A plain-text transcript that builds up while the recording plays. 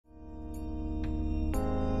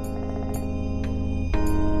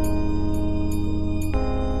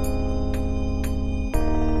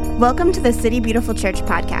Welcome to the City Beautiful Church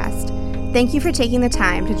podcast. Thank you for taking the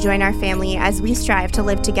time to join our family as we strive to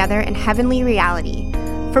live together in heavenly reality.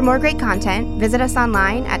 For more great content, visit us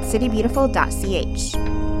online at citybeautiful.ch.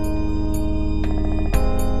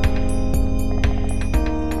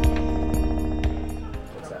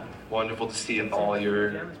 Wonderful to see all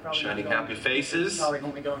your shining happy faces.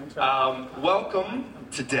 Welcome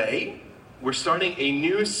today. We're starting a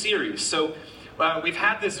new series. So we've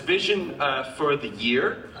had this vision for the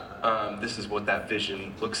year. This is what that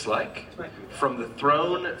vision looks like. From the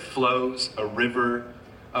throne flows a river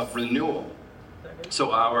of renewal.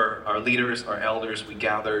 So our leaders, our elders, we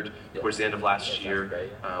gathered towards the end of last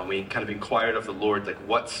year. We kind of inquired of the Lord, like,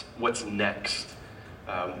 what's next?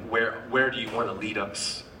 Where do you want to lead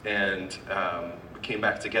us? And we came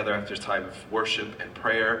back together after a time of worship and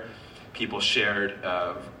prayer. People shared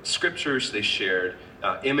scriptures, they shared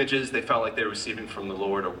images they felt like they were receiving from the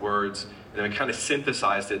Lord, or words, and then we kind of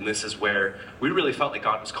synthesized it, and this is where we really felt like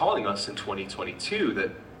God was calling us in 2022, that,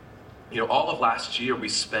 all of last year we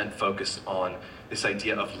spent focused on this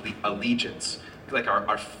idea of allegiance, like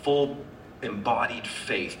our full embodied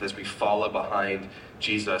faith as we follow behind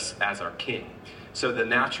Jesus as our King. So the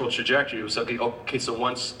natural trajectory was, okay, so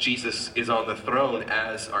once Jesus is on the throne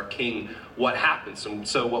as our King, what happens? And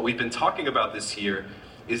so what we've been talking about this year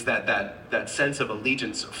is that sense of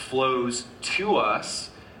allegiance flows to us,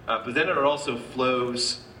 but then it also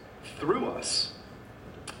flows through us.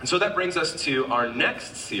 And so that brings us to our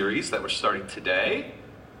next series that we're starting today.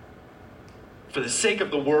 For the Sake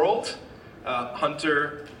of the World,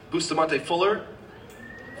 Hunter Bustamante Fuller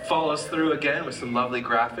follows through again with some lovely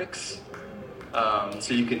graphics.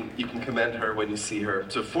 So you can commend her when you see her.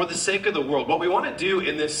 So for the sake of the world, what we want to do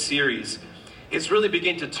in this series is really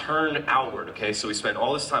begin to turn outward, okay? So we spent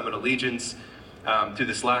all this time on allegiance through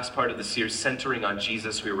this last part of the series centering on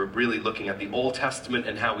Jesus. We were really looking at the Old Testament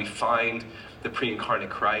and how we find the pre-incarnate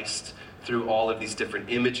Christ through all of these different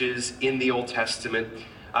images in the Old Testament.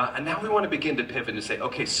 And now we want to begin to pivot and say,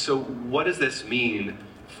 okay, so what does this mean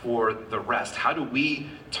for the rest? How do we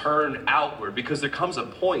turn outward? Because there comes a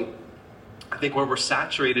point, I think, where we're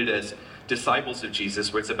saturated as disciples of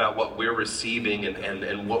Jesus, where it's about what we're receiving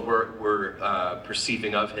and what we're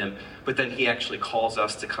perceiving of him, but then he actually calls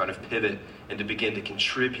us to kind of pivot and to begin to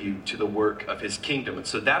contribute to the work of his kingdom. And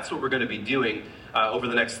so that's what we're going to be doing over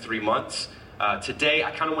the next 3 months. Today,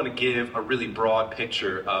 I kind of want to give a really broad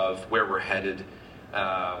picture of where we're headed,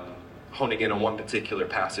 honing in on one particular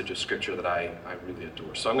passage of scripture that I really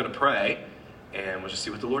adore. So I'm going to pray, and we'll just see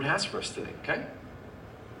what the Lord has for us today, okay?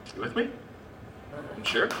 You with me? You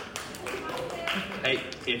sure? Hey,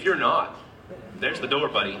 if you're not, there's the door,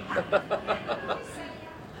 buddy.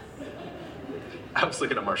 I was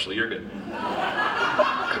looking at Marshall. You're good.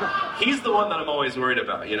 He's the one that I'm always worried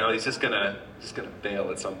about. He's just gonna bail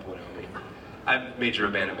at some point on me. I have major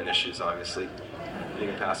abandonment issues, obviously, being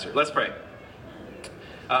a pastor. Let's pray.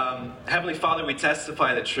 Heavenly Father, we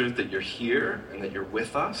testify the truth that you're here and that you're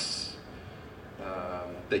with us.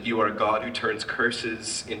 That you are a God who turns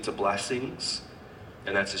curses into blessings.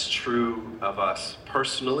 And that's as true of us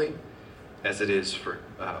personally as it is for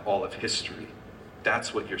all of history.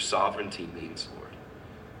 That's what your sovereignty means, Lord.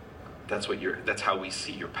 That's how we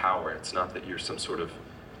see your power. It's not that you're some sort of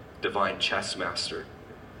divine chess master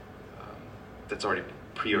that's already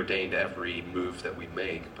preordained every move that we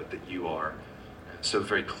make, but that you are so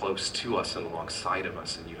very close to us and alongside of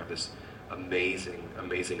us, and you have this amazing,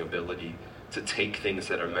 amazing ability to take things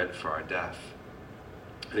that are meant for our death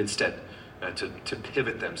and instead to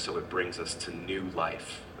pivot them so it brings us to new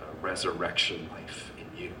life, resurrection life in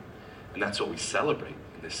you. And that's what we celebrate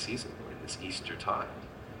in this season, or in this Easter time,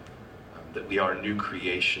 that we are new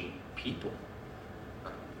creation people.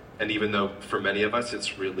 And even though for many of us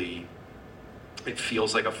it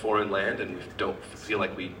feels like a foreign land, and we don't feel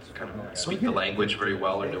like we kind of speak the language very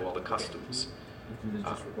well or know all the customs,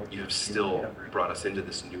 you have still brought us into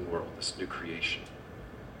this new world, this new creation.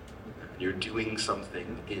 You're doing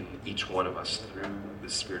something in each one of us through the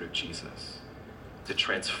Spirit of Jesus to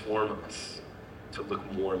transform us to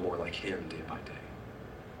look more and more like him day by day.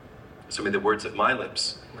 So may the words of my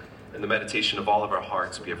lips and the meditation of all of our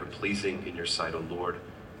hearts be ever pleasing in your sight, O Lord,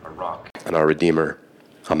 our rock and our Redeemer.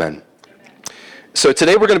 Amen. So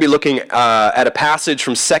today we're going to be looking at a passage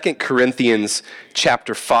from 2 Corinthians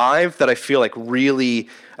chapter 5 that I feel like really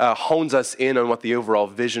hones us in on what the overall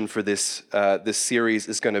vision for this series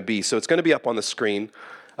is going to be. So it's going to be up on the screen.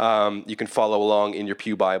 You can follow along in your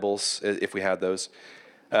pew Bibles if we had those.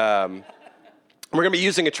 We're going to be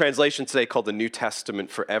using a translation today called the New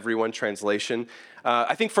Testament for Everyone translation.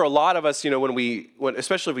 I think for a lot of us,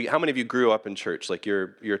 especially how many of you grew up in church? Like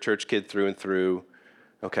you're a church kid through and through.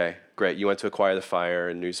 Okay, great. You went to Acquire the Fire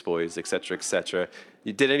and Newsboys, et cetera, et cetera.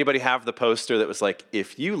 Did anybody have the poster that was like,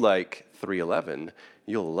 if you like 311,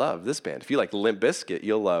 you'll love this band. If you like Limp Bizkit,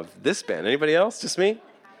 you'll love this band. Anybody else? Just me?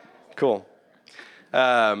 Cool.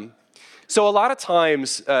 So a lot of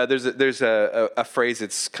times there's a phrase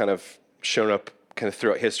that's kind of shown up kind of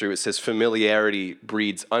throughout history which says familiarity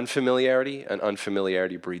breeds unfamiliarity and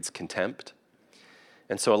unfamiliarity breeds contempt.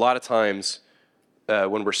 And so a lot of times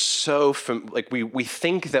when we're so, we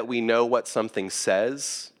think that we know what something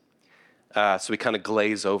says, so we kind of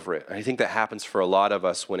glaze over it. And I think that happens for a lot of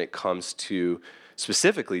us when it comes to,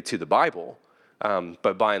 specifically to the Bible,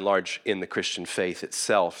 but by and large in the Christian faith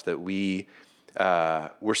itself, that we're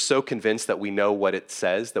so convinced that we know what it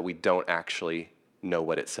says that we don't actually know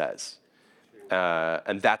what it says.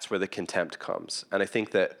 And that's where the contempt comes. And I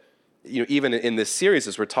think that, even in this series,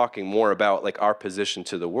 as we're talking more about like our position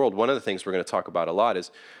to the world, one of the things we're going to talk about a lot is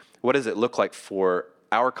what does it look like for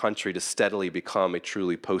our country to steadily become a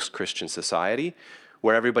truly post-Christian society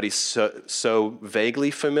where everybody's so vaguely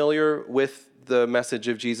familiar with the message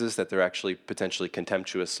of Jesus that they're actually potentially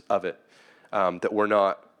contemptuous of it, that we're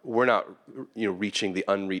not reaching the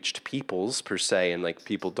unreached peoples per se, and like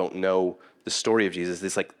people don't know the story of Jesus.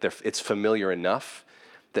 It's like it's familiar enough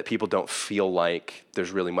that people don't feel like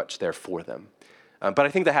there's really much there for them. But I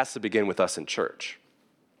think that has to begin with us in church.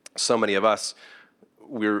 So many of us,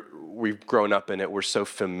 we've grown up in it. We're so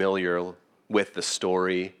familiar with the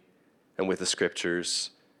story and with the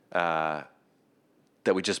scriptures that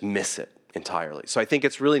we just miss it entirely. So I think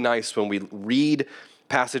it's really nice when we read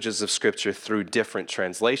passages of scripture through different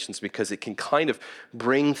translations, because it can kind of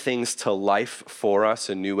bring things to life for us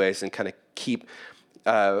in new ways and kind of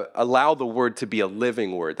allow the word to be a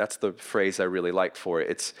living word. That's the phrase I really like for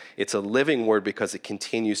it. It's a living word because it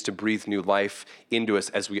continues to breathe new life into us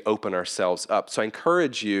as we open ourselves up. So I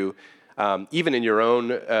encourage you, even in your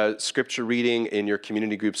own scripture reading, in your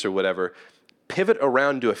community groups or whatever, pivot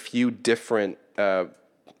around to a few different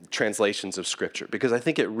translations of scripture, because I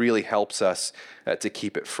think it really helps us to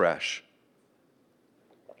keep it fresh.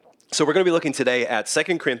 So we're going to be looking today at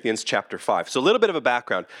 2 Corinthians chapter 5. So a little bit of a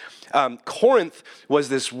background. Corinth was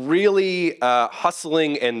this really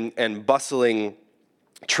hustling and bustling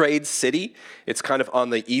trade city. It's kind of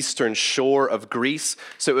on the eastern shore of Greece.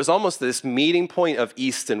 So it was almost this meeting point of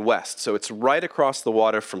east and west. So it's right across the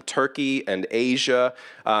water from Turkey and Asia.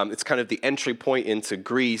 It's kind of the entry point into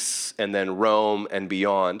Greece and then Rome and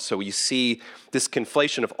beyond. So you see this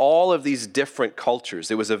conflation of all of these different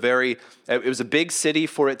cultures. It was a big city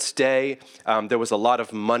for its day. There was a lot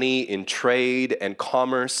of money in trade and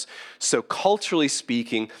commerce. So culturally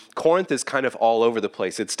speaking, Corinth is kind of all over the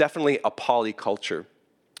place. It's definitely a polyculture.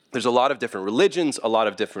 There's a lot of different religions, a lot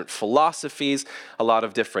of different philosophies, a lot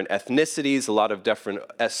of different ethnicities, a lot of different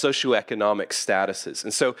socioeconomic statuses.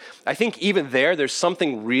 And so I think even there's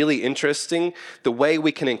something really interesting. The way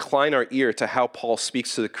we can incline our ear to how Paul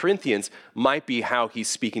speaks to the Corinthians might be how he's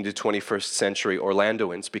speaking to 21st century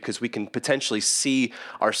Orlandoans, because we can potentially see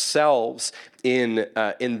ourselves in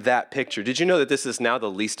that picture. Did you know that this is now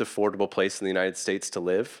the least affordable place in the United States to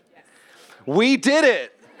live? Yes. We did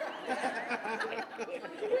it!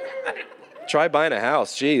 Try buying a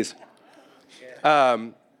house, geez.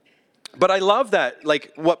 But I love that,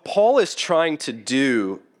 like what Paul is trying to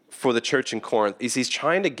do for the church in Corinth is he's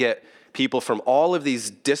trying to get people from all of these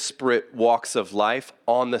disparate walks of life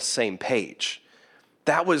on the same page.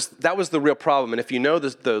 That was the real problem. And if you know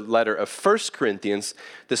the letter of 1 Corinthians,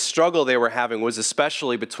 the struggle they were having was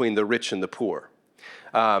especially between the rich and the poor.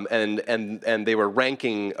 And they were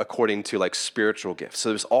ranking according to like spiritual gifts. So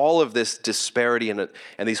there's all of this disparity and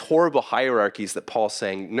these horrible hierarchies that Paul's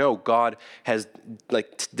saying, no, God has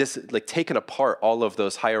taken apart all of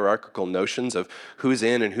those hierarchical notions of who's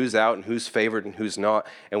in and who's out and who's favored and who's not,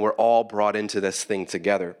 and we're all brought into this thing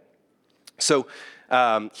together. So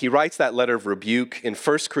he writes that letter of rebuke in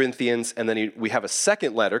 1 Corinthians, and then we have a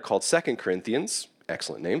second letter called 2 Corinthians,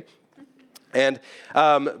 excellent name, and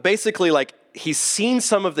basically like he's seen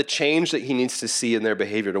some of the change that he needs to see in their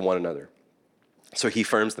behavior to one another. So he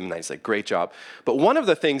affirms them, and he's like, great job. But one of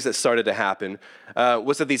the things that started to happen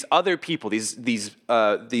was that these other people, these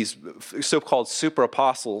so-called super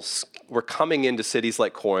apostles, were coming into cities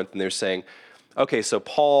like Corinth, and they're saying, okay, so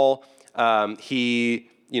Paul, he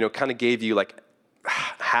kind of gave you like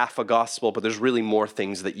half a gospel, but there's really more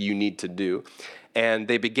things that you need to do. and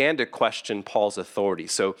they began to question Paul's authority.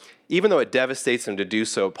 So even though it devastates them to do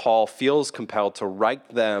so, Paul feels compelled to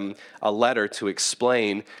write them a letter to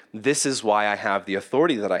explain, this is why I have the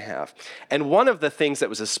authority that I have. And one of the things that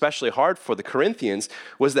was especially hard for the Corinthians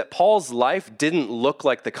was that Paul's life didn't look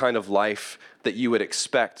like the kind of life that you would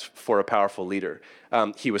expect for a powerful leader.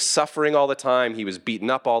 He was suffering all the time. He was beaten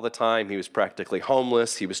up all the time. He was practically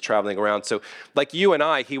homeless. He was traveling around. So like you and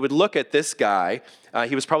I, he would look at this guy.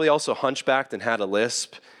 He was probably also hunchbacked and had a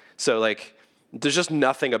lisp. So like, there's just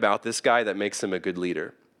nothing about this guy that makes him a good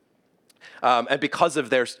leader. And because of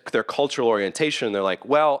their cultural orientation, they're like,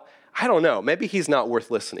 well, I don't know. Maybe he's not worth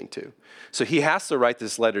listening to. So he has to write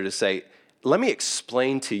this letter to say, let me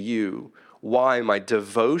explain to you why my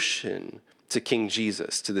devotion to King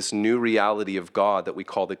Jesus, to this new reality of God that we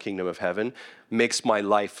call the kingdom of heaven, makes my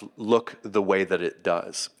life look the way that it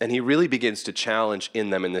does. And he really begins to challenge in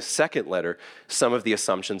them in this second letter some of the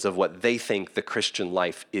assumptions of what they think the Christian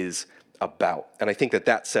life is about. And I think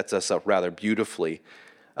that sets us up rather beautifully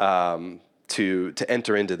to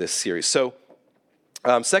enter into this series. So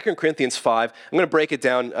 2 Corinthians 5, I'm going to break it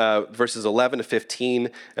down verses 11 to 15,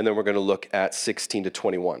 and then we're going to look at 16 to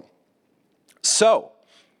 21. So,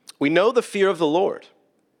 we know the fear of the Lord,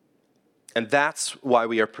 and that's why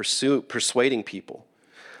we are persuading people.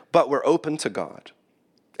 But we're open to God,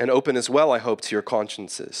 and open as well, I hope, to your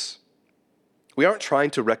consciences. We aren't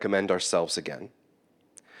trying to recommend ourselves again.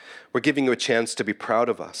 We're giving you a chance to be proud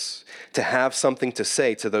of us, to have something to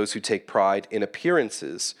say to those who take pride in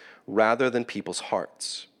appearances rather than people's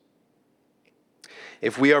hearts.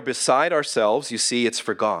 If we are beside ourselves, you see, it's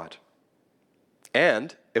for God.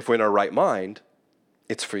 And if we're in our right mind,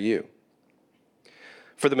 it's for you.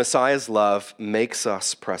 For the Messiah's love makes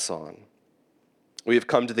us press on. We have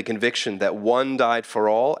come to the conviction that one died for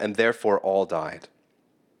all, and therefore all died.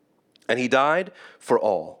 And he died for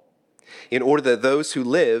all, in order that those who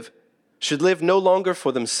live should live no longer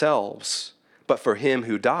for themselves, but for him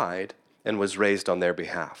who died and was raised on their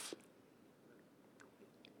behalf.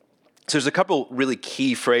 So there's a couple really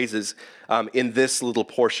key phrases in this little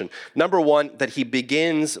portion. Number one, that he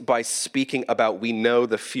begins by speaking about we know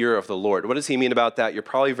the fear of the Lord. What does he mean about that? You're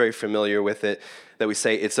probably very familiar with it, that we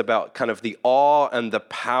say it's about kind of the awe and the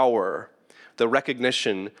power, the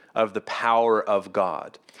recognition of the power of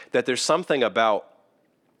God. That there's something about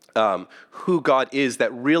who God is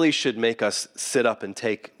that really should make us sit up and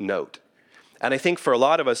take note. And I think for a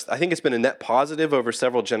lot of us, I think it's been a net positive over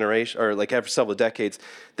several generations, or like over several decades,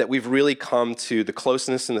 that we've really come to the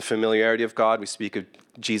closeness and the familiarity of God. We speak of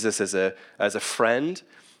Jesus as a friend,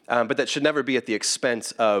 but that should never be at the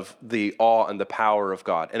expense of the awe and the power of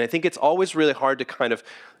God. And I think it's always really hard to kind of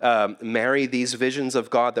marry these visions of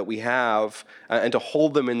God that we have and to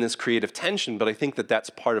hold them in this creative tension. But I think that that's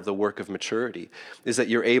part of the work of maturity, is that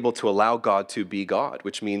you're able to allow God to be God,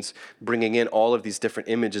 which means bringing in all of these different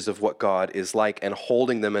images of what God is like and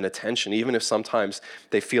holding them in attention, even if sometimes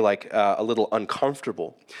they feel like a little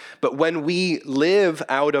uncomfortable. But when we live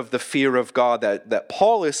out of the fear of God that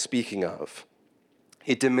Paul is speaking of,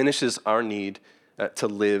 it diminishes our need to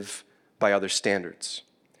live by other standards.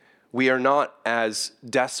 We are not as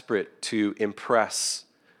desperate to impress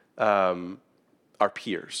our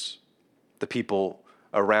peers, the people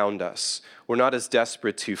around us. We're not as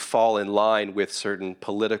desperate to fall in line with certain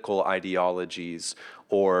political ideologies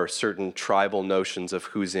or certain tribal notions of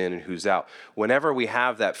who's in and who's out. Whenever we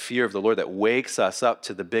have that fear of the Lord that wakes us up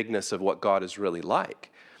to the bigness of what God is really like,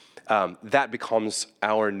 that becomes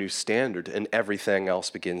our new standard, and everything else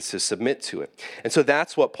begins to submit to it. And so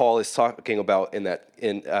that's what Paul is talking about in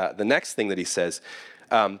the next thing that he says.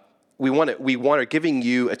 We want giving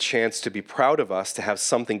you a chance to be proud of us, to have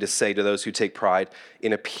something to say to those who take pride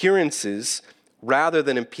in appearances rather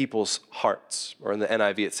than in people's hearts. Or in the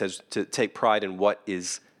NIV it says to take pride in what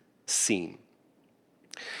is seen.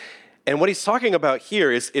 And what he's talking about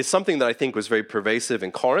here is something that I think was very pervasive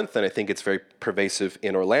in Corinth, and I think it's very pervasive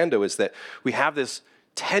in Orlando, is that we have this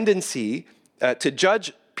tendency to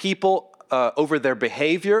judge people over their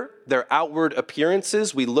behavior, their outward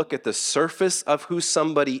appearances. We look at the surface of who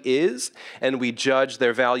somebody is, and we judge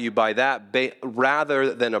their value by that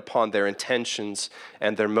rather than upon their intentions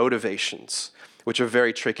and their motivations, which are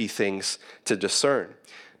very tricky things to discern.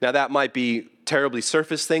 Now, that might be terribly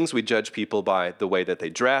surface things. We judge people by the way that they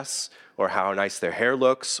dress, or how nice their hair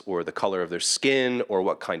looks, or the color of their skin, or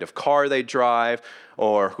what kind of car they drive,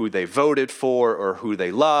 or who they voted for, or who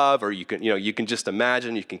they love, or you can just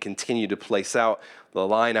imagine, you can continue to place out the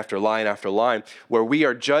line after line after line, where we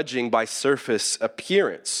are judging by surface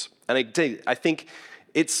appearance. And I think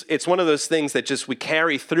it's one of those things that just we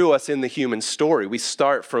carry through us in the human story. We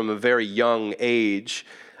start from a very young age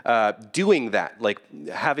doing that, like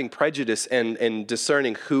having prejudice and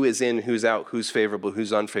discerning who is in, who's out, who's favorable,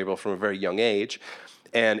 who's unfavorable from a very young age.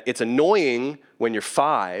 And it's annoying when you're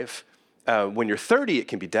 5. When you're 30, it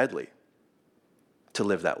can be deadly to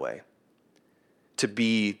live that way, to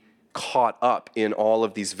be caught up in all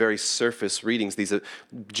of these very surface readings, these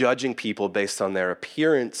judging people based on their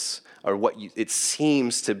appearance or what it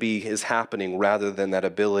seems to be is happening rather than that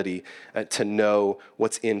ability to know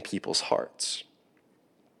what's in people's hearts.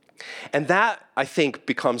 And that, I think,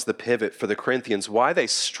 becomes the pivot for the Corinthians, why they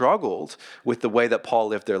struggled with the way that Paul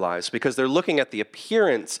lived their lives, because they're looking at the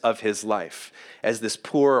appearance of his life as this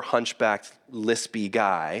poor, hunchbacked, lispy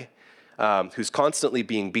guy who's constantly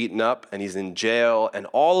being beaten up, and he's in jail, and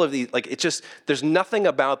all of these, like, it's just, there's nothing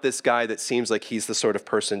about this guy that seems like he's the sort of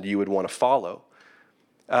person you would want to follow.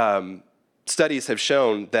 Studies have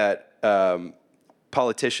shown that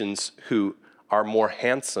politicians who are more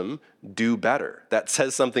handsome do better. That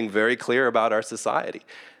says something very clear about our society.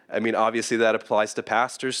 I mean, obviously that applies to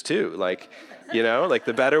pastors too. Like, you know, like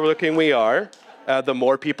the better looking we are, the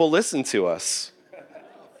more people listen to us.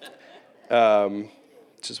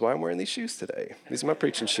 Which is why I'm wearing these shoes today. These are my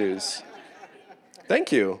preaching shoes.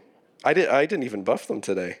 Thank you. I didn't even buff them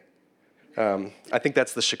today. I think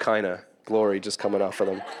that's the Shekinah glory just coming off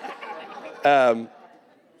of them.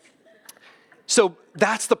 So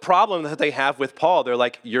that's the problem that they have with Paul. They're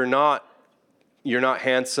like, you're not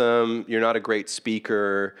handsome, you're not a great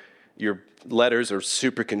speaker, your letters are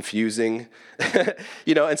super confusing.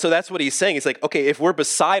 You know, and so that's what he's saying. He's like, okay, if we're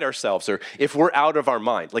beside ourselves or if we're out of our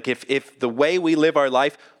mind, like if the way we live our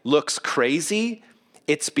life looks crazy,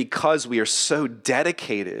 it's because we are so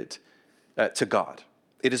dedicated to God.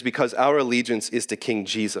 It is because our allegiance is to King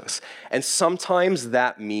Jesus. And sometimes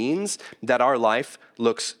that means that our life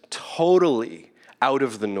looks totally out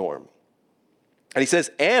of the norm. And he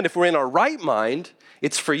says, and if we're in our right mind,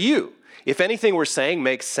 it's for you. If anything we're saying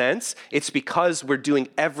makes sense, it's because we're doing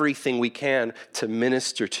everything we can to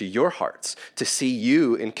minister to your hearts, to see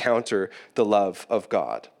you encounter the love of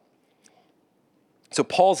God. So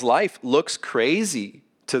Paul's life looks crazy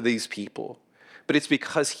to these people, but it's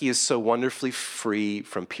because he is so wonderfully free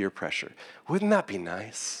from peer pressure. Wouldn't that be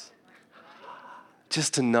nice?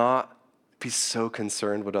 Just to not be so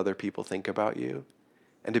concerned what other people think about you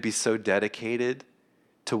and to be so dedicated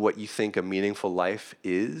to what you think a meaningful life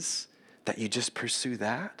is that you just pursue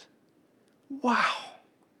that? Wow.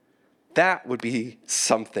 That would be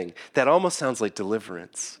something. That almost sounds like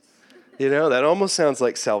deliverance. You know, that almost sounds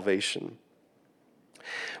like salvation.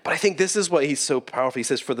 But I think this is what he's so powerful. He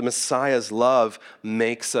says, for the Messiah's love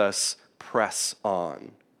makes us press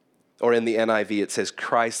on. Or in the NIV, it says,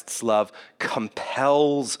 Christ's love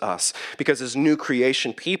compels us. Because as new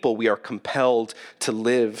creation people, we are compelled to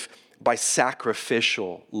live by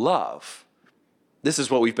sacrificial love. This is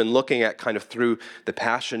what we've been looking at kind of through the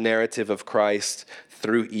passion narrative of Christ,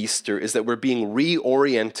 through Easter, is that we're being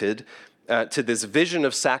reoriented to this vision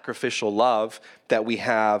of sacrificial love that we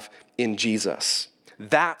have in Jesus.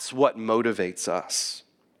 That's what motivates us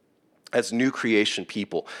as new creation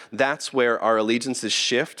people. That's where our allegiances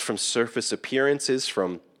shift from surface appearances,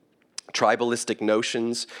 from tribalistic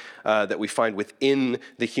notions that we find within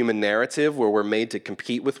the human narrative where we're made to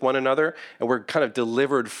compete with one another, and we're kind of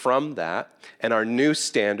delivered from that. And our new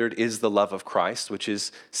standard is the love of Christ, which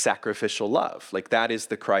is sacrificial love. Like that is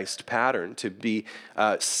the Christ pattern, to be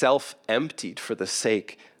self-emptied for the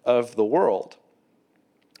sake of the world.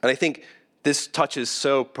 And I think this touches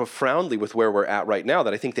so profoundly with where we're at right now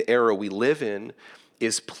that I think the era we live in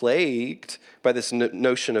is plagued by this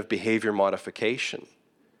notion of behavior modification.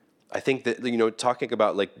 I think that, you know, talking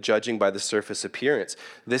about like judging by the surface appearance,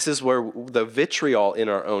 this is where the vitriol in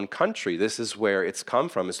our own country, this is where it's come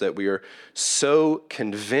from, is that we are so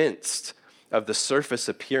convinced of the surface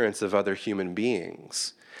appearance of other human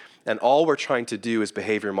beings. And all we're trying to do is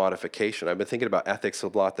behavior modification. I've been thinking about ethics a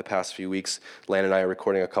lot the past few weeks. Lan and I are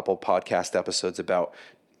recording a couple podcast episodes about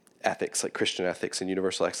ethics, like Christian ethics and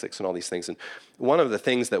universal ethics and all these things. And one of the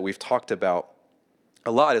things that we've talked about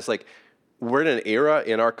a lot is like, we're in an era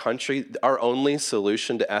in our country, our only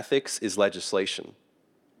solution to ethics is legislation.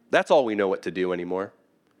 That's all we know what to do anymore.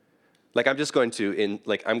 Like I'm going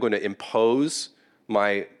to impose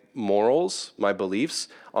my morals, my beliefs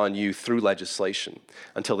on you through legislation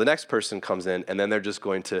until the next person comes in, and then they're just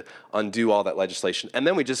going to undo all that legislation. And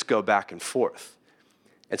then we just go back and forth.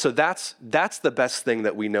 And so that's the best thing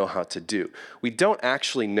that we know how to do. We don't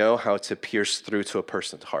actually know how to pierce through to a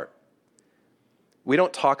person's heart. We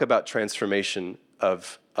don't talk about transformation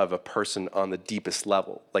of a person on the deepest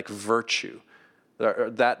level, like virtue.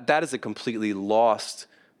 That is a completely lost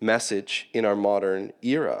message in our modern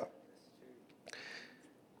era.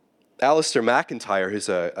 Alistair McIntyre, who's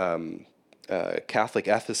a Catholic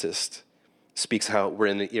ethicist, speaks how we're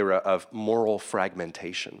in an era of moral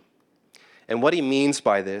fragmentation. And what he means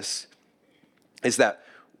by this is that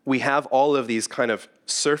we have all of these kind of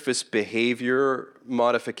surface behavior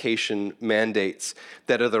modification mandates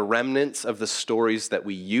that are the remnants of the stories that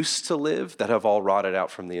we used to live that have all rotted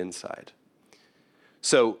out from the inside.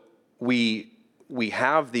 So we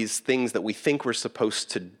have these things that we think we're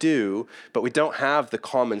supposed to do, but we don't have the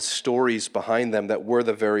common stories behind them that were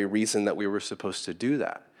the very reason that we were supposed to do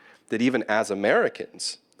that. That even as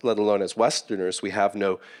Americans, let alone as Westerners, we have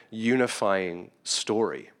no unifying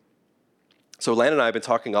story. So Lan and I have been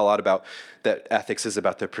talking a lot about that ethics is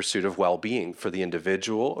about the pursuit of well-being for the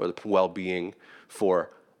individual or the well-being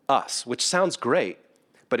for us, which sounds great,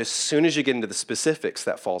 but as soon as you get into the specifics,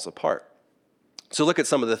 that falls apart. So look at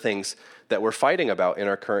some of the things that we're fighting about in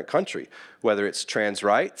our current country, whether it's trans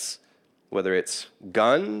rights, whether it's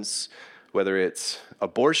guns, whether it's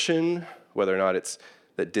abortion, whether or not it's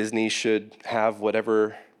that Disney should have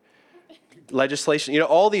whatever legislation,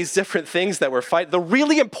 all these different things that we're fighting, the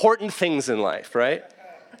really important things in life, right?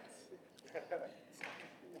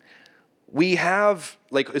 We have,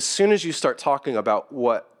 as soon as you start talking about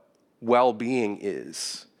what well-being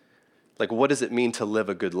is, what does it mean to live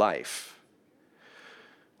a good life?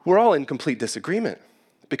 We're all in complete disagreement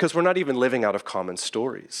because we're not even living out of common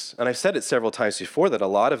stories. And I've said it several times before that a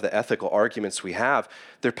lot of the ethical arguments we have,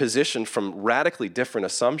 they're positioned from radically different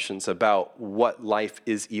assumptions about what life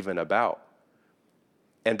is even about.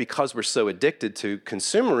 And because we're so addicted to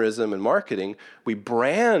consumerism and marketing, we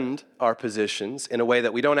brand our positions in a way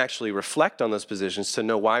that we don't actually reflect on those positions to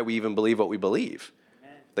know why we even believe what we believe.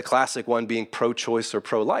 Amen. The classic one being pro-choice or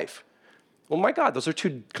pro-life. Well, my God, those are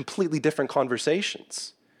two completely different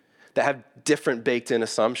conversations that have different baked-in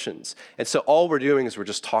assumptions. And so all we're doing is we're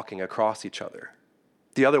just talking across each other.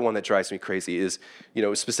 The other one that drives me crazy is,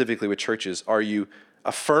 specifically with churches, are you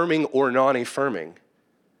affirming or non-affirming?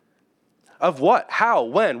 Of what? How?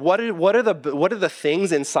 When? What are the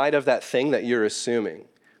things inside of that thing that you're assuming?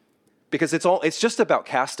 Because it's just about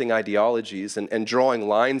casting ideologies and drawing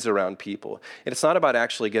lines around people. And it's not about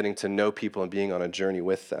actually getting to know people and being on a journey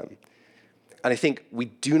with them. And I think we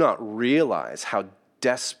do not realize how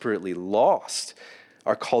desperately lost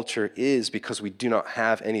our culture is because we do not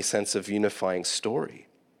have any sense of unifying story.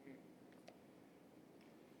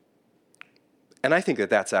 And I think that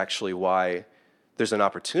that's actually why there's an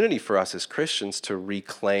opportunity for us as Christians to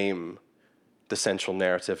reclaim the central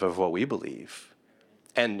narrative of what we believe.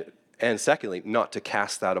 And secondly, not to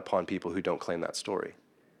cast that upon people who don't claim that story.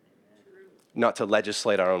 Not to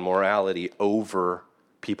legislate our own morality over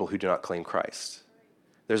people who do not claim Christ.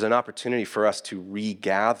 There's an opportunity for us to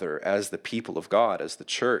regather as the people of God, as the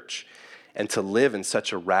church, and to live in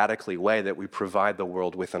such a radically way that we provide the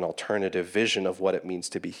world with an alternative vision of what it means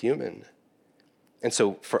to be human. And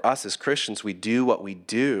so for us as Christians, we do what we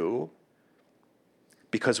do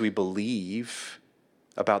because we believe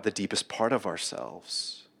about the deepest part of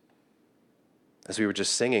ourselves. As we were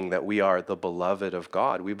just singing, that we are the beloved of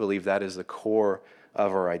God. We believe that is the core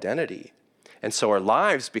of our identity. And so our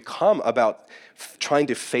lives become about trying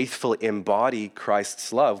to faithfully embody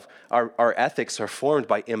Christ's love. Our ethics are formed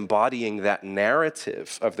by embodying that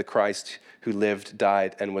narrative of the Christ who lived,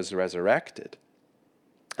 died, and was resurrected.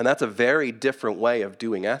 And that's a very different way of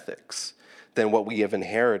doing ethics than what we have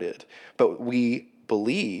inherited. But we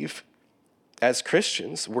believe, as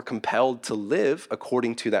Christians, we're compelled to live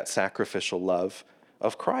according to that sacrificial love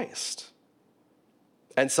of Christ.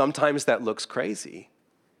 And sometimes that looks crazy.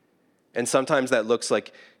 And sometimes that looks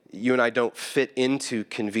like you and I don't fit into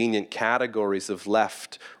convenient categories of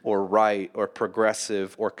left or right or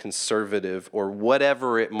progressive or conservative or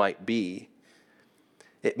whatever it might be.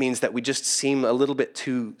 It means that we just seem a little bit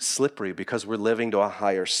too slippery because we're living to a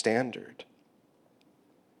higher standard.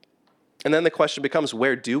 And then the question becomes,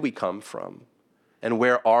 where do we come from? And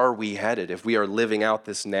where are we headed if we are living out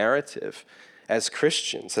this narrative as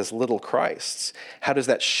Christians, as little Christs? How does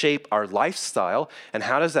that shape our lifestyle? And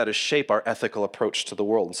how does that shape our ethical approach to the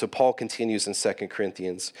world? And so Paul continues in 2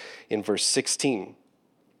 Corinthians in verse 16.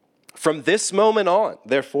 From this moment on,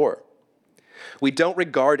 therefore, we don't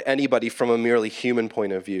regard anybody from a merely human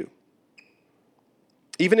point of view.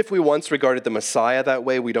 Even if we once regarded the Messiah that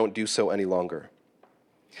way, we don't do so any longer.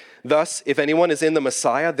 Thus, if anyone is in the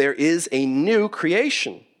Messiah, there is a new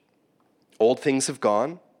creation. Old things have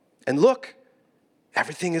gone, and look,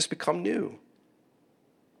 everything has become new.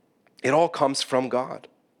 It all comes from God.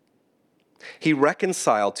 He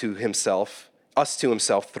reconciled us to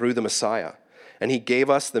himself through the Messiah, and he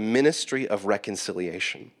gave us the ministry of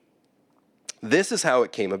reconciliation. This is how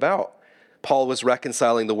it came about. Paul was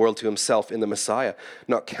reconciling the world to himself in the Messiah,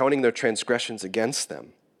 not counting their transgressions against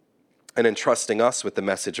them, and entrusting us with the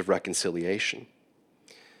message of reconciliation.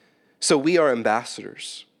 So we are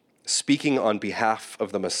ambassadors, speaking on behalf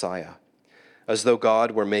of the Messiah, as though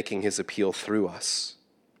God were making his appeal through us.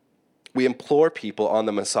 We implore people on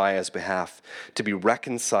the Messiah's behalf to be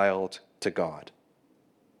reconciled to God.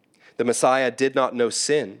 The Messiah did not know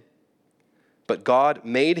sin, but God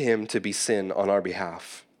made him to be sin on our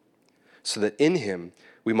behalf, so that in him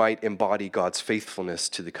we might embody God's faithfulness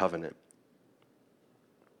to the covenant.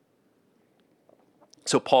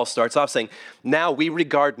 So Paul starts off saying, now we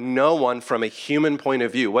regard no one from a human point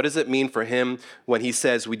of view. What does it mean for him when he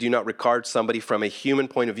says we do not regard somebody from a human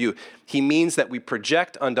point of view? He means that we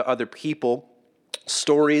project onto other people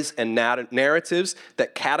stories and narratives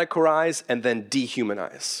that categorize and then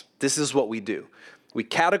dehumanize. This is what we do. We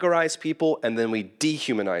categorize people and then we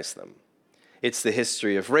dehumanize them. It's the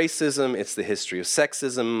history of racism, it's the history of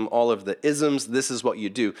sexism, all of the isms. This is what you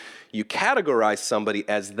do. You categorize somebody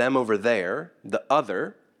as them over there, the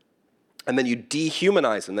other, and then you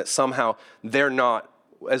dehumanize them, that somehow they're not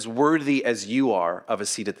as worthy as you are of a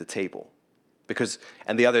seat at the table.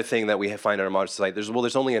 And the other thing that we find in our modern society,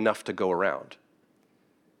 there's only enough to go around.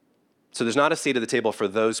 So there's not a seat at the table for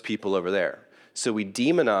those people over there. So we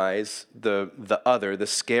demonize the other, the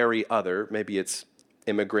scary other. Maybe it's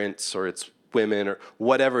immigrants or it's women or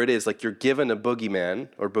whatever it is. Like you're given a boogeyman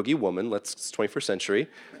or boogie woman. It's 21st century.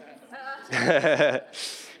 But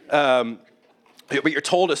you're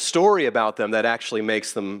told a story about them that actually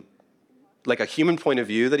makes them, like a human point of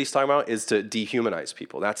view that he's talking about is to dehumanize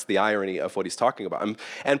people. That's the irony of what he's talking about.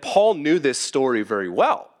 And Paul knew this story very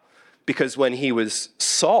well. Because when he was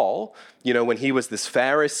Saul, when he was this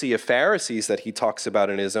Pharisee of Pharisees that he talks about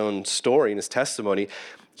in his own story, in his testimony,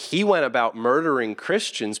 he went about murdering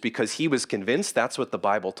Christians because he was convinced that's what the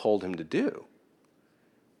Bible told him to do.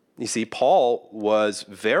 You see, Paul was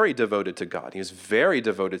very devoted to God. He was very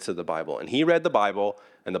devoted to the Bible. And he read the Bible,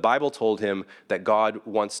 and the Bible told him that God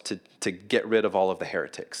wants to get rid of all of the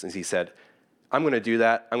heretics. And he said, I'm going to do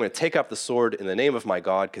that. I'm going to take up the sword in the name of my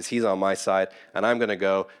God because he's on my side, and I'm going to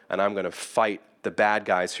go and I'm going to fight the bad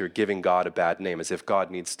guys who are giving God a bad name as if God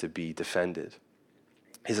needs to be defended.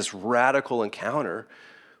 It's this radical encounter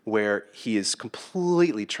where he is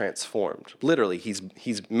completely transformed. Literally, he's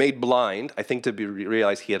made blind. I think to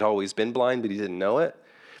realize he had always been blind, but he didn't know it.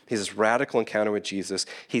 He has this radical encounter with Jesus.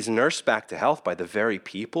 He's nursed back to health by the very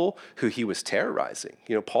people who he was terrorizing.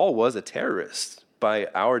 Paul was a terrorist. By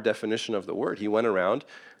our definition of the word. He went around,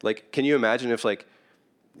 can you imagine if this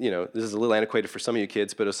is a little antiquated for some of you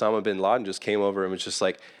kids, but Osama bin Laden just came over and was just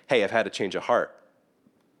like, hey, I've had a change of heart.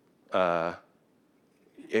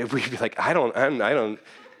 We'd be like, I don't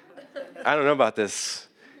know about this,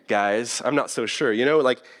 guys. I'm not so sure.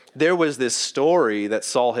 There was this story that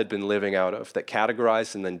Saul had been living out of that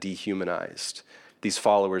categorized and then dehumanized these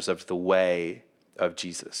followers of the way of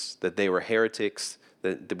Jesus, that they were heretics,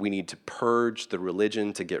 that we need to purge the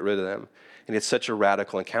religion to get rid of them. And it's such a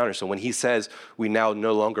radical encounter. So when he says we now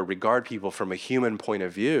no longer regard people from a human point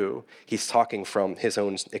of view, he's talking from his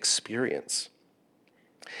own experience.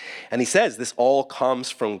 And he says this all comes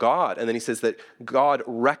from God. And then he says that God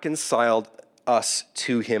reconciled us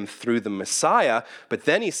to him through the Messiah. But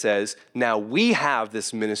then he says, now we have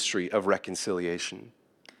this ministry of reconciliation.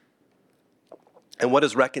 And what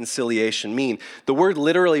does reconciliation mean? The word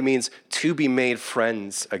literally means to be made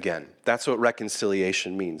friends again. That's what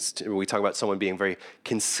reconciliation means. When we talk about someone being very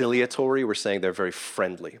conciliatory, we're saying they're very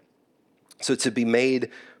friendly. So to be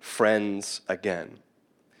made friends again.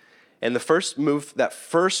 And the first move, that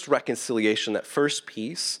first reconciliation, that first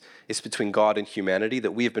piece is between God and humanity,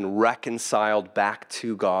 that we have been reconciled back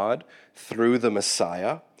to God through the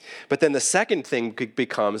Messiah. But then the second thing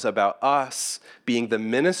becomes about us being the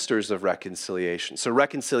ministers of reconciliation. So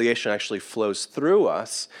reconciliation actually flows through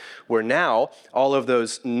us, where now all of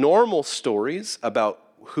those normal stories about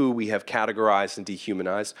who we have categorized and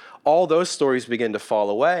dehumanized, all those stories begin to fall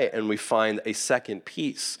away, and we find a second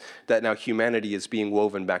piece that now humanity is being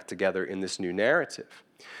woven back together in this new narrative,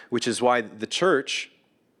 which is why the church,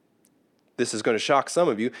 this is going to shock some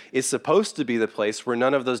of you, is supposed to be the place where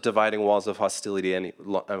none of those dividing walls of hostility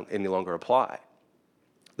any longer apply.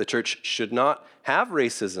 The church should not have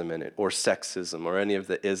racism in it or sexism or any of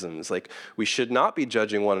the isms. We should not be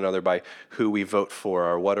judging one another by who we vote for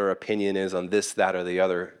or what our opinion is on this, that, or the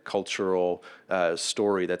other cultural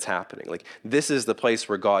story that's happening. This is the place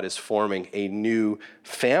where God is forming a new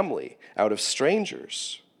family out of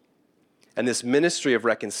strangers. And this ministry of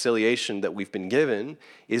reconciliation that we've been given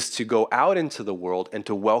is to go out into the world and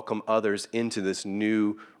to welcome others into this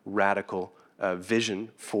new radical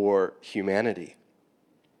vision for humanity.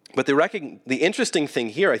 But the interesting thing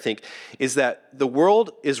here, I think, is that the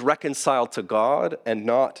world is reconciled to God and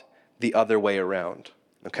not the other way around,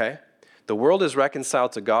 okay? The world is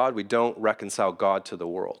reconciled to God. We don't reconcile God to the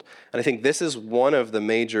world. And I think this is one of the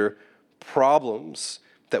major problems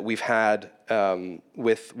that we've had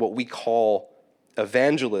with what we call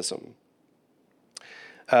evangelism.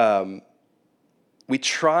 We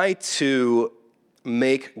try to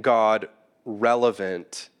make God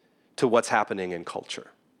relevant to what's happening in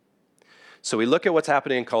culture. So we look at what's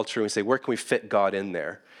happening in culture and we say, where can we fit God in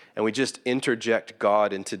there? And we just interject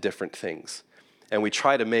God into different things. And we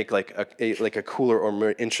try to make like a cooler or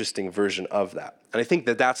more interesting version of that. And I think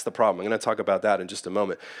that that's the problem. I'm going to talk about that in just a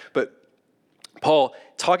moment. But Paul,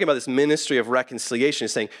 talking about this ministry of reconciliation,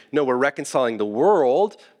 is saying, no, we're reconciling the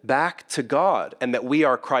world back to God, and that we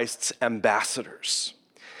are Christ's ambassadors.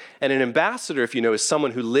 And an ambassador, if you know, is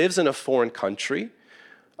someone who lives in a foreign country,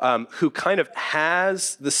 who kind of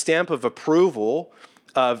has the stamp of approval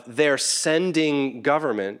of their sending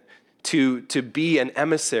government to be an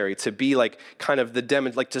emissary, to be like kind of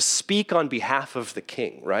to speak on behalf of the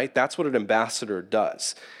king, right? That's what an ambassador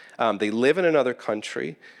does. They live in another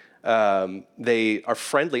country. They are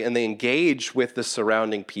friendly and they engage with the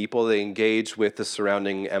surrounding people. They engage with the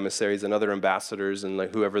surrounding emissaries and other ambassadors and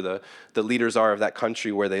like whoever the leaders are of that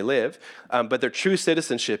country where they live. But their true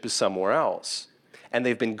citizenship is somewhere else. And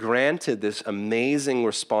they've been granted this amazing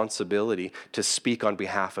responsibility to speak on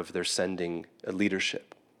behalf of their sending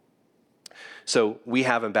leadership. So we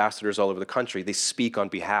have ambassadors all over the country. They speak on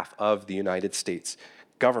behalf of the United States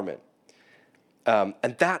government.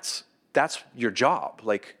 And that's your job.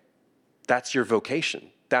 Like, that's your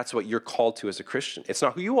vocation. That's what you're called to as a Christian. It's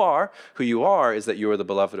not who you are. Who you are is that you are the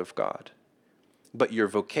beloved of God. But your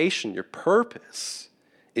vocation, your purpose,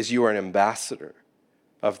 is you are an ambassador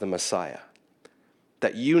of the Messiah.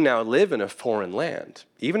 That you now live in a foreign land,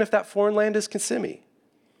 even if that foreign land is Kissimmee.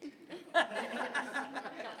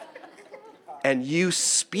 And you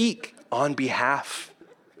speak on behalf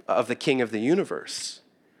of the King of the universe.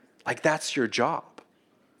 Like, that's your job.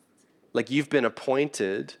 Like, you've been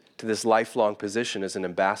appointed to this lifelong position as an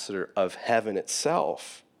ambassador of heaven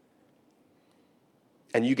itself.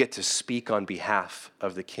 And you get to speak on behalf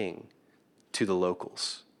of the King to the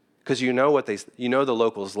locals. Because you know the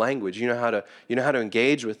locals' language. You know how to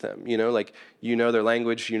engage with them. You know their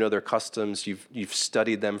language. You know their customs. You've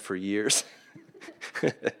studied them for years.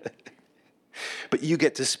 But you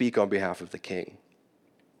get to speak on behalf of the King.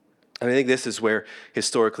 And I think this is where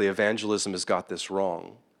historically evangelism has got this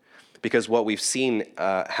wrong. Because what we've seen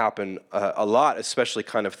happen a lot, especially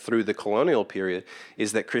kind of through the colonial period,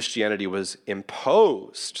 is that Christianity was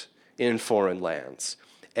imposed in foreign lands,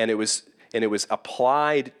 and it was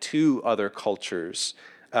applied to other cultures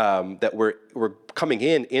that were coming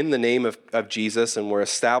in the name of Jesus and were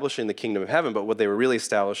establishing the kingdom of heaven. But what they were really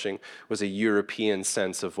establishing was a European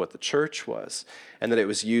sense of what the church was, and that it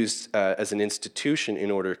was used as an institution in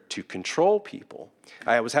order to control people.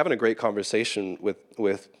 I was having a great conversation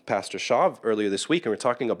with Pastor Shaw earlier this week, and we're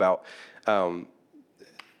talking about kind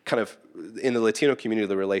of in the Latino community,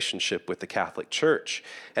 the relationship with the Catholic Church,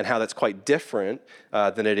 and how that's quite different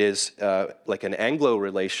than it is like an Anglo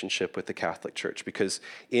relationship with the Catholic Church. Because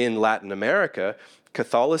in Latin America,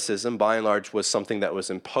 Catholicism, by and large, was something that was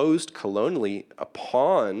imposed colonially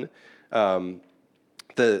upon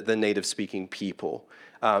the native-speaking people.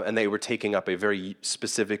 And they were taking up a very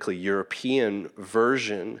specifically European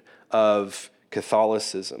version of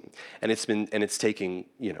Catholicism. And it's taking,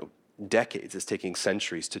 decades, it's taking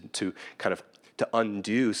centuries to kind of to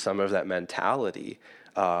undo some of that mentality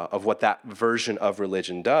of what that version of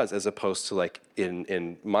religion does, as opposed to like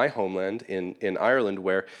in my homeland, in Ireland,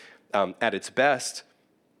 where at its best,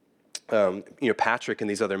 Patrick and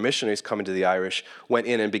these other missionaries coming to the Irish went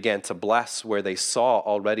in and began to bless where they saw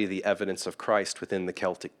already the evidence of Christ within the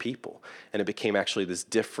Celtic people. And it became actually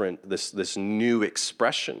this new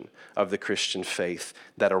expression of the Christian faith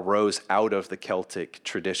that arose out of the Celtic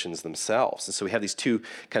traditions themselves. And so we have these two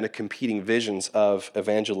kind of competing visions of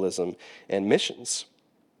evangelism and missions.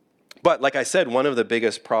 But like I said, one of the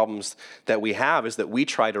biggest problems that we have is that we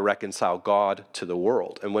try to reconcile God to the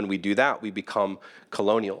world. And when we do that, we become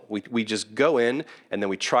colonial. We just go in and then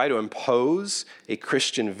we try to impose a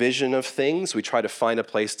Christian vision of things. We try to find a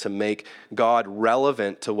place to make God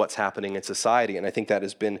relevant to what's happening in society. And I think that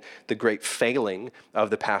has been the great failing of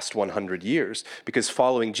the past 100 years, because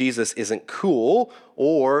following Jesus isn't cool,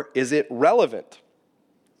 or is it relevant?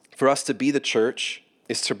 For us to be the church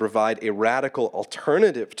is to provide a radical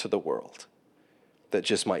alternative to the world that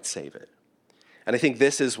just might save it. And I think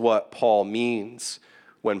this is what Paul means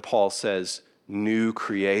when Paul says, new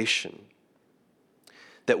creation.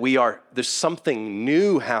 That there's something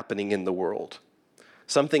new happening in the world.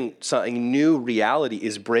 Something new reality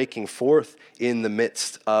is breaking forth in the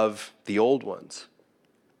midst of the old ones.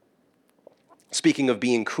 Speaking of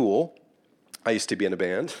being cool, I used to be in a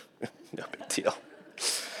band. No big deal.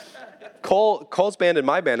 Cole's band and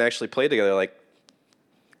my band actually played together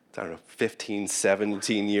 15,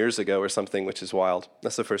 17 years ago or something, which is wild.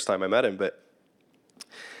 That's the first time I met him, but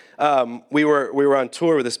we were on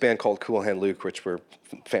tour with this band called Cool Hand Luke, which were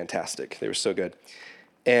fantastic. They were so good.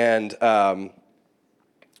 And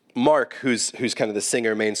Mark, who's kind of the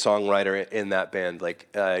singer, main songwriter in that band,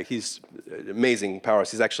 he's amazing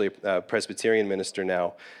powerhouse. He's actually a Presbyterian minister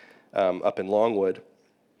now up in Longwood.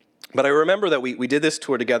 But I remember that we did this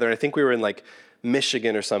tour together, and I think we were in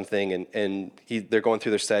Michigan or something, and they're going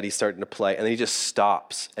through their set, he's starting to play, and then he just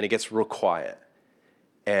stops, and it gets real quiet.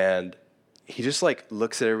 And he just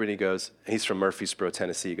looks at everybody and he goes, he's from Murfreesboro,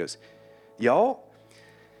 Tennessee, he goes, y'all,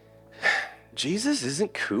 Jesus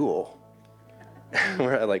isn't cool.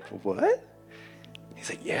 We're like, what? He's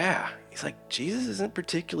like, yeah. He's like, Jesus isn't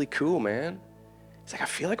particularly cool, man. He's like, I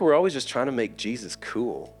feel like we're always just trying to make Jesus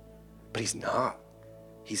cool, but he's not.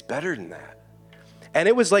 He's better than that. And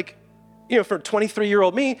it was for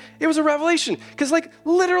 23-year-old me, it was a revelation. Because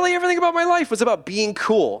literally everything about my life was about being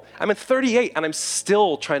cool. I'm at 38 and I'm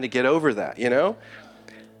still trying to get over that,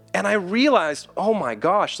 And I realized, oh my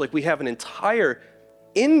gosh, we have an entire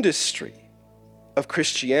industry of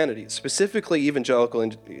Christianity, specifically evangelical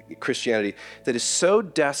Christianity, that is so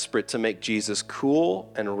desperate to make Jesus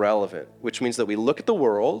cool and relevant, which means that we look at the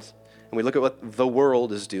world and we look at what the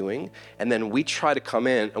world is doing, and then we try to come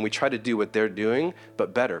in and we try to do what they're doing,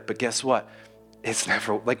 but better. But guess what? It's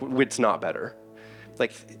never, it's not better.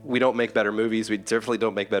 We don't make better movies. We definitely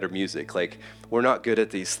don't make better music. We're not good at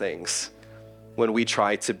these things when we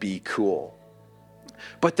try to be cool.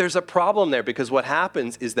 But there's a problem there, because what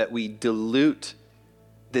happens is that we dilute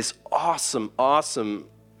this awesome, awesome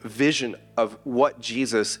vision of what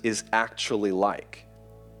Jesus is actually like.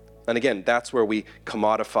 And again, that's where we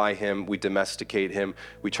commodify him, we domesticate him,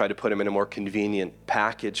 we try to put him in a more convenient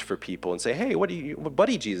package for people and say, hey,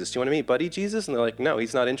 Buddy Jesus, do you want to meet Buddy Jesus? And they're like, no,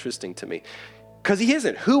 he's not interesting to me. Because he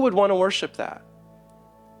isn't. Who would want to worship that?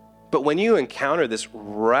 But when you encounter this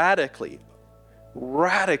radically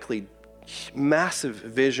massive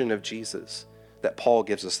vision of Jesus that Paul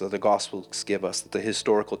gives us, that the Gospels give us, that the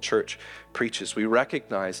historical church preaches, we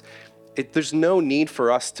recognize there's no need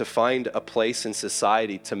for us to find a place in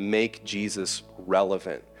society to make Jesus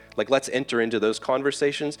relevant. Let's enter into those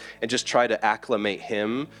conversations and just try to acclimate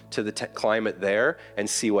him to the climate there and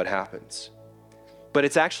see what happens. But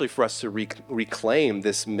it's actually for us to reclaim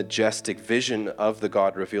this majestic vision of the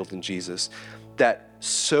God revealed in Jesus that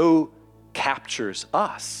so captures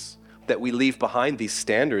us that we leave behind these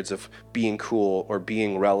standards of being cool or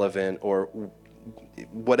being relevant or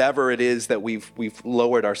whatever it is that we've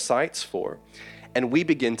lowered our sights for. And we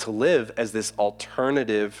begin to live as this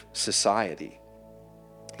alternative society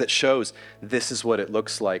that shows this is what it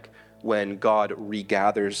looks like when God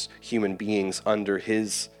regathers human beings under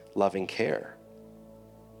his loving care.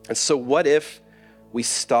 And so what if we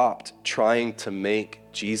stopped trying to make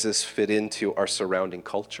Jesus fit into our surrounding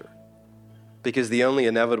culture? Because the only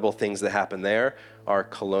inevitable things that happen there are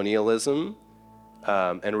colonialism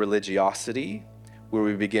and religiosity, where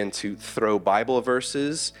we begin to throw Bible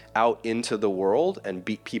verses out into the world and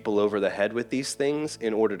beat people over the head with these things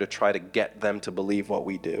in order to try to get them to believe what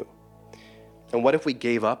we do. And what if we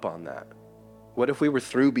gave up on that? What if we were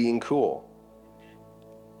through being cool?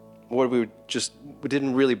 What if we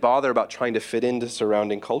didn't really bother about trying to fit into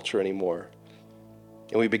surrounding culture anymore?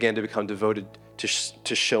 And we began to become devoted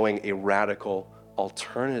to showing a radical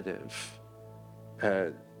alternative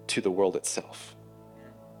to the world itself.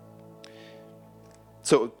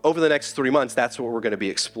 So over the next 3 months, that's what we're going to be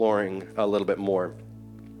exploring a little bit more.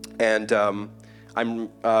 And I'm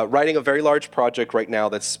writing a very large project right now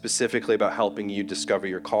that's specifically about helping you discover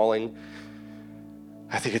your calling.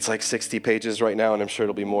 I think it's 60 pages right now, and I'm sure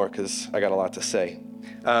it'll be more because I got a lot to say.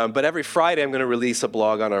 But every Friday, I'm going to release a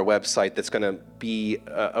blog on our website that's going to be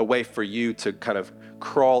a way for you to kind of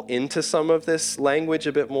crawl into some of this language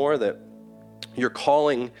a bit more, that your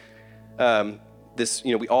calling,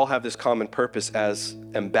 we all have this common purpose as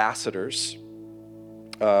ambassadors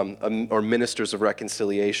or ministers of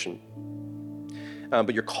reconciliation.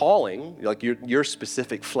 But your calling, your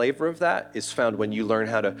specific flavor of that, is found when you learn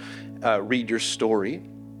how to read your story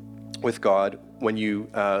with God, when you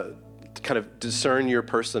kind of discern your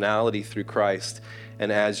personality through Christ,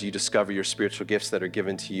 and as you discover your spiritual gifts that are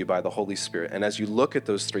given to you by the Holy Spirit. And as you look at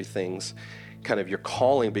those three things, kind of your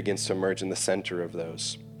calling begins to emerge in the center of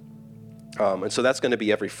those. And so that's going to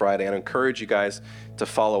be every Friday. And I encourage you guys to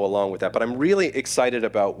follow along with that. But I'm really excited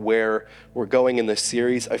about where we're going in this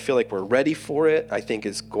series. I feel like we're ready for it. I think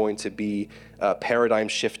it's going to be paradigm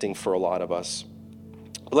shifting for a lot of us.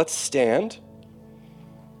 But let's stand.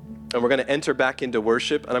 And we're going to enter back into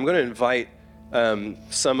worship. And I'm going to invite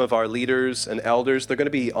some of our leaders and elders. They're going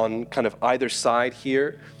to be on kind of either side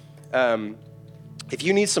here. If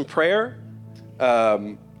you need some prayer,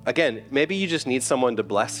 again, maybe you just need someone to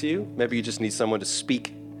bless you. Maybe you just need someone to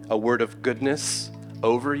speak a word of goodness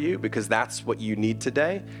over you because that's what you need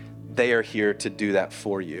today. They are here to do that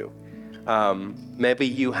for you. Maybe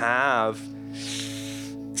you have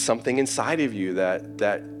something inside of you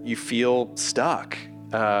that you feel stuck.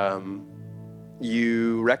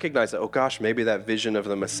 You recognize that, oh gosh, maybe that vision of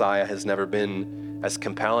the Messiah has never been as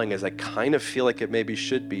compelling as I kind of feel like it maybe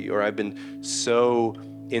should be, or I've been so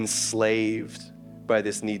enslaved by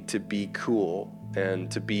this need to be cool and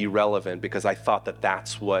to be relevant because I thought that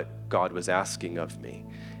that's what God was asking of me.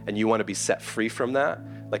 And you want to be set free from that,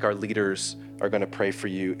 like our leaders are going to pray for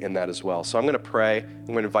you in that as well. So I'm going to pray. I'm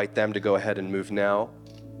going to invite them to go ahead and move now.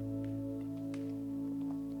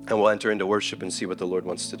 And we'll enter into worship and see what the Lord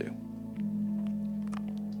wants to do.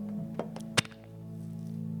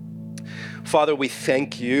 Father, we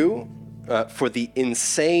thank you for the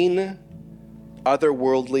insane,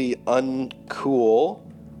 otherworldly, uncool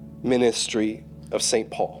ministry of St.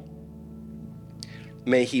 Paul.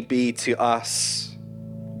 May he be to us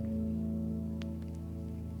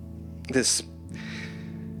this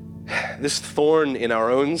thorn in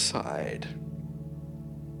our own side,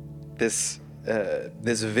 this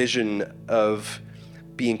vision of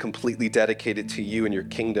being completely dedicated to you and your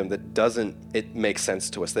kingdom that doesn't make sense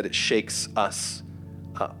to us, that it shakes us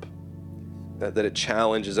up. That it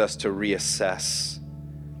challenges us to reassess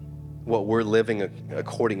what we're living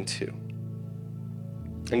according to.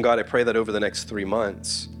 And God, I pray that over the next 3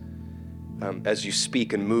 months, as you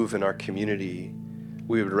speak and move in our community,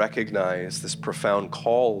 we would recognize this profound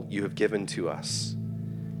call you have given to us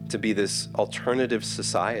to be this alternative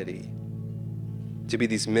society, to be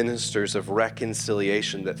these ministers of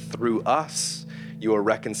reconciliation, that through us, you are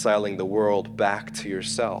reconciling the world back to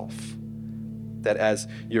yourself. That as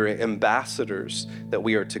your ambassadors, that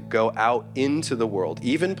we are to go out into the world,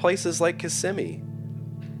 even places like Kissimmee,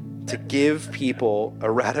 to give people a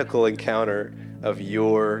radical encounter of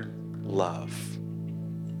your love.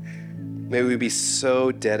 May we be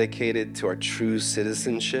so dedicated to our true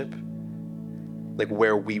citizenship, like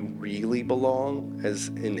where we really belong as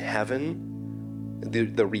in heaven,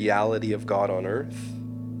 the reality of God on earth,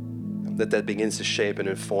 that begins to shape and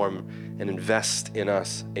inform and invest in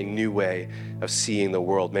us a new way of seeing the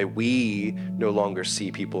world. May we no longer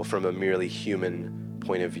see people from a merely human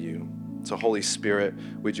point of view. So Holy Spirit,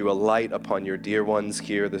 would you alight upon your dear ones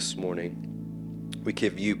here this morning? We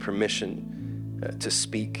give you permission to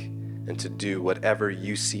speak and to do whatever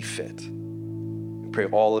you see fit. We pray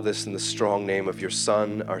all of this in the strong name of your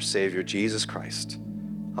Son, our Savior, Jesus Christ.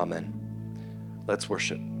 Amen. Let's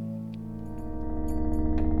worship.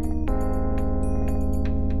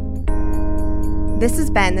 This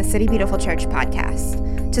has been the City Beautiful Church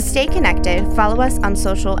podcast. To stay connected, follow us on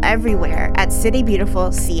social everywhere at City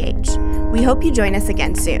Beautiful CH. We hope you join us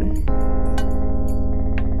again soon.